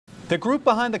The group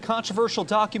behind the controversial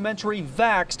documentary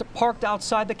Vaxxed parked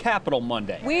outside the Capitol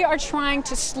Monday. We are trying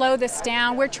to slow this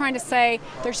down. We're trying to say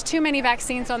there's too many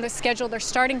vaccines on the schedule. They're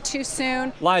starting too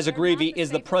soon. Liza Greavy is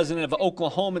the president of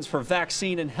Oklahomans for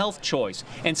Vaccine and Health Choice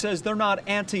and says they're not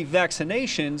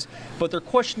anti-vaccinations, but they're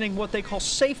questioning what they call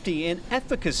safety and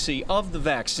efficacy of the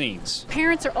vaccines.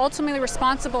 Parents are ultimately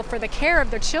responsible for the care of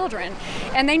their children,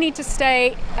 and they need to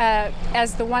stay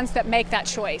as the ones that make that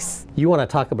choice. You want to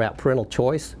talk about parental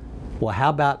choice? Well,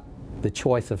 how about the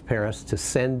choice of parents to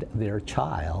send their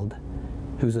child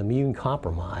who's immune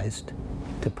compromised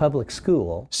to public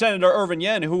school? Senator Irvin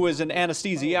Yen, who is an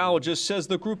anesthesiologist, says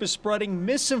the group is spreading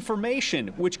misinformation,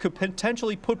 which could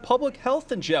potentially put public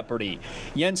health in jeopardy.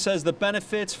 Yen says the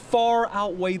benefits far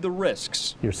outweigh the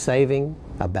risks. You're saving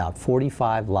about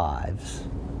 45 lives,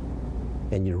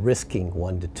 and you're risking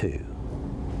 1 to 2.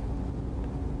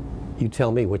 You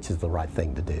tell me which is the right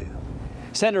thing to do.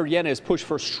 Senator Yen has pushed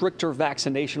for stricter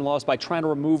vaccination laws by trying to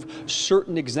remove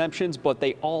certain exemptions, but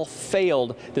they all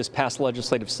failed this past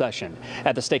legislative session.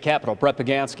 At the state capitol, Brett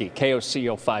Pagansky,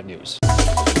 KOCO 5 News.